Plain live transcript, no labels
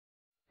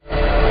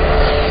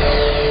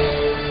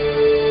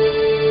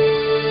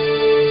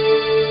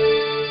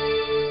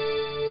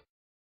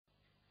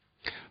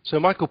So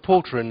Michael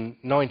Porter in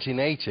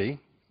 1980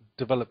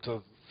 developed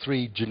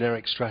three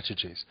generic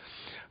strategies.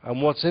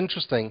 And what's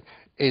interesting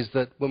is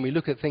that when we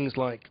look at things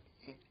like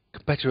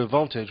competitive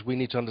advantage, we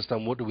need to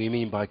understand what do we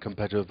mean by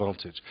competitive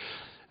advantage.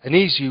 An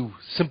easy,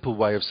 simple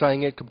way of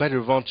saying it,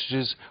 competitive advantage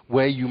is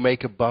where you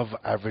make above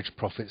average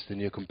profits than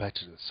your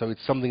competitors. So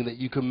it's something that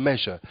you can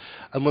measure.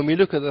 And when we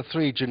look at the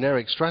three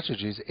generic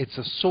strategies, it's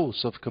a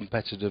source of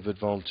competitive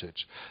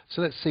advantage.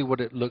 So let's see what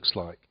it looks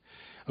like.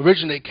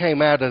 Originally it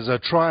came out as a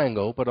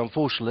triangle, but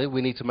unfortunately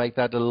we need to make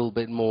that a little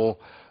bit more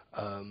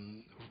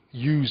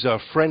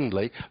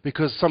user-friendly,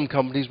 because some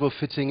companies were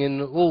fitting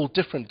in all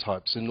different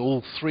types in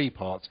all three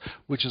parts,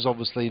 which is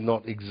obviously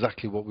not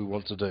exactly what we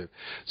want to do.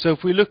 So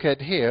if we look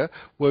at here,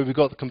 where we've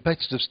got the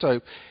competitive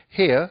scope,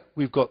 here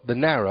we've got the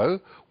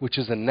narrow, which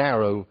is a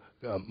narrow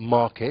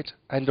market,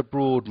 and a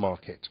broad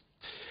market.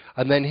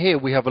 And then here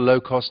we have a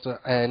low cost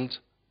and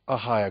a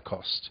higher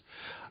cost.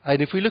 And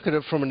if we look at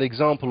it from an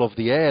example of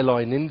the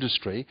airline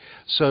industry,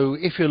 so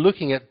if you're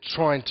looking at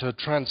trying to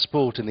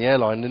transport in the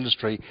airline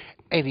industry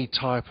any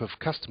type of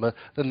customer,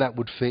 then that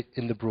would fit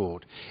in the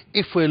broad.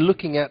 If we're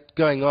looking at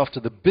going after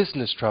the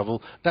business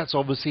travel, that's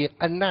obviously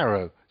a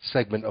narrow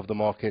segment of the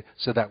market,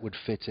 so that would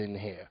fit in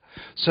here.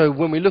 So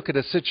when we look at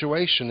a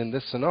situation in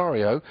this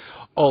scenario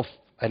of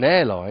an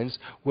airlines,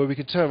 where we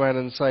could turn around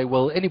and say,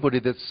 well, anybody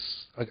that's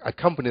a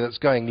company that's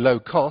going low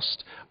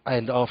cost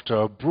and after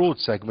a broad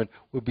segment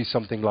would be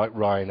something like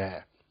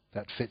Ryanair.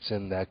 That fits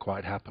in there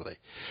quite happily.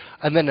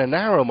 And then a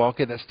narrow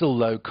market that's still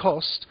low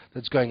cost,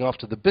 that's going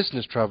after the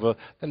business traveller,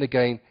 then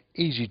again,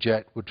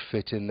 EasyJet would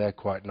fit in there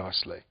quite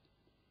nicely.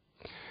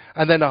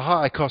 And then a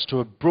higher cost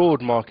to a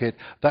broad market,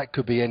 that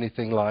could be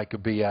anything like a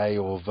BA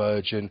or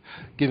Virgin,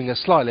 giving a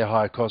slightly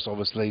higher cost,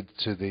 obviously,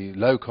 to the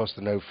low cost,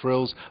 the no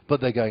frills,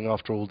 but they're going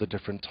after all the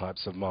different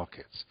types of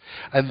markets.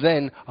 And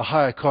then a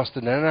higher cost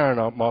in an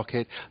aeronaut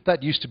market,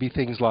 that used to be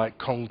things like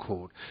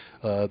Concorde,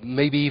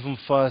 maybe even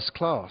first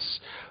class.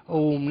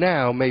 Or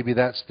now, maybe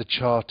that's the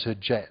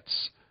chartered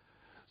jets.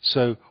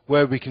 So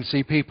where we can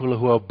see people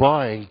who are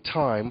buying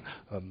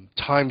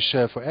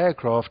timeshare for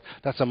aircraft,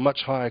 that's a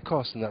much higher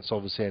cost, and that's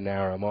obviously a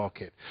narrow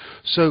market.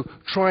 So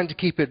trying to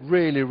keep it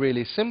really,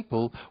 really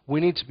simple, we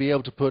need to be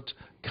able to put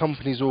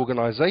companies,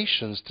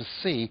 organizations to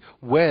see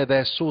where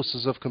their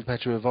sources of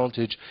competitive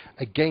advantage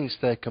against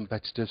their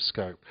competitive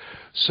scope.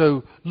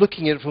 So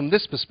looking at it from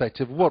this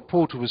perspective, what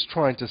Porter was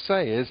trying to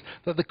say is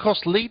that the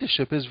cost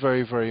leadership is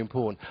very, very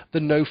important. The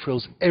no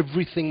frills,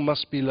 everything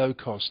must be low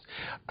cost.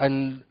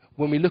 And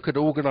when we look at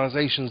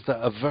organizations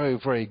that are very,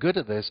 very good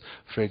at this,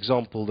 for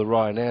example, the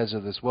Ryanairs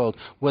of this world,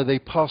 where they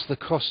pass the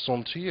costs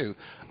on to you.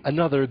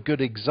 Another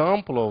good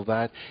example of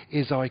that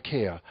is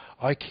IKEA.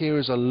 IKEA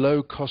is a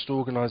low-cost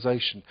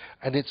organization,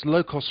 and it's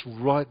low-cost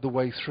right the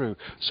way through.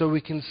 So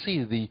we can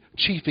see the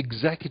chief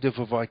executive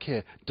of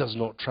IKEA does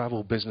not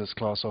travel business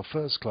class or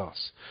first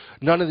class.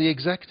 None of the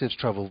executives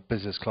travel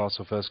business class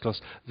or first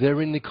class.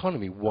 They're in the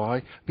economy.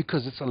 Why?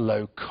 Because it's a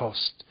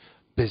low-cost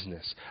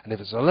business. And if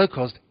it's a low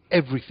cost,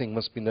 everything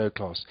must be no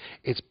cost.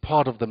 It's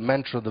part of the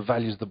mantra, the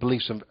values, the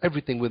beliefs of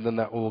everything within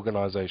that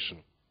organization.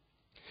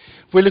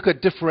 If we look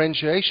at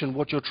differentiation,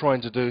 what you're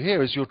trying to do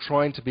here is you're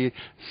trying to be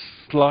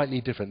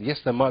slightly different. Yes,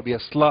 there might be a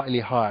slightly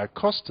higher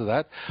cost to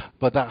that,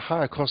 but that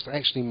higher cost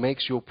actually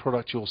makes your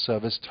product, your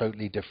service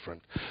totally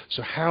different.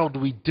 So how do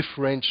we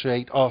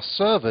differentiate our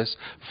service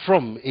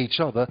from each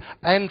other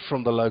and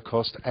from the low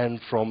cost and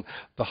from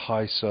the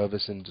high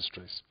service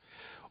industries?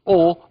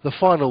 Or the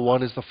final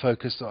one is the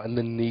focus on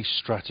the niche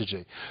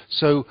strategy.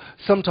 So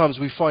sometimes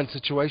we find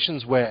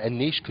situations where a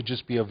niche could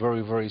just be a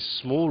very, very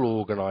small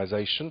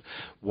organization,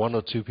 one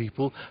or two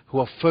people, who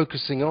are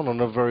focusing on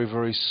a very,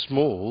 very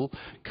small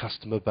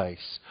customer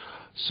base.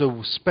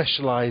 So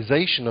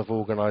specialization of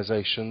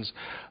organizations,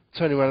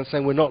 turning around and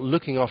saying we're not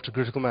looking after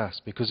critical mass,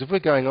 because if we're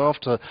going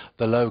after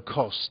the low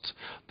cost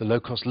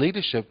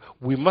leadership,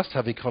 we must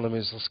have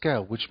economies of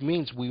scale, which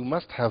means we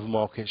must have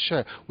market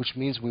share, which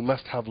means we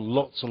must have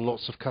lots and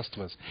lots of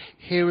customers.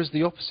 Here is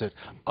the opposite.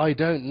 I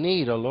don't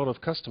need a lot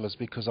of customers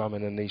because I'm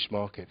in a niche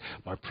market.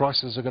 My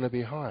prices are going to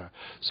be higher.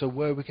 So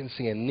where we can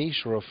see a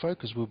niche or a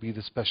focus will be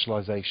the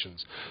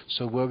specializations.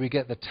 So where we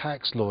get the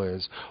tax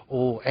lawyers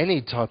or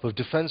any type of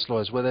defense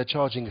lawyers where they're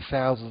charging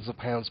thousands of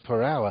pounds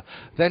per hour,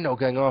 they're not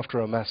going after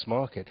a mass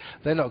market.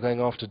 They're not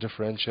going after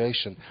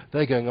differentiation.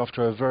 They're going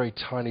after a very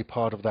tiny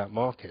part of that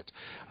market.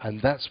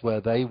 And that's where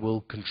they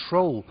will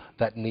control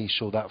that niche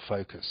or that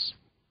focus.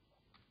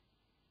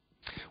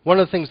 One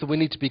of the things that we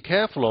need to be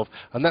careful of,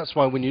 and that's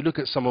why when you look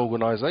at some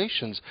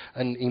organizations,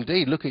 and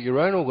indeed look at your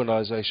own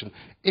organization,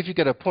 if you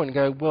get a point and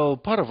go, well,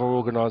 part of our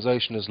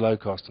organization is low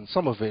cost, and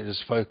some of it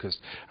is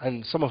focused,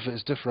 and some of it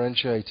is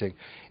differentiating,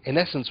 in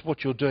essence,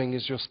 what you're doing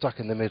is you're stuck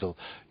in the middle.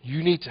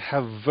 You need to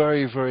have a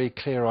very, very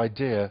clear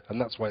idea, and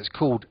that's why it's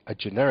called a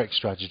generic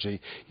strategy.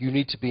 You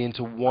need to be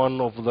into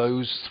one of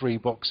those three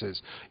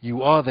boxes.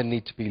 You either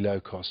need to be low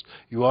cost,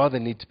 you either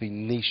need to be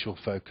niche or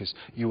focused,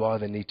 you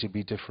either need to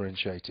be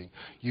differentiating.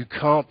 You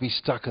can't be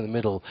stuck in the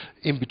middle,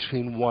 in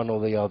between one or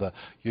the other.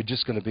 You're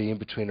just going to be in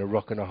between a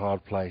rock and a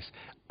hard place.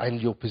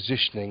 And your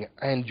positioning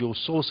and your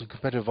source of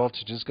competitive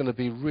advantage is going to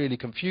be really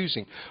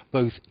confusing,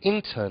 both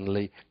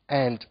internally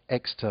and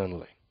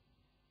externally.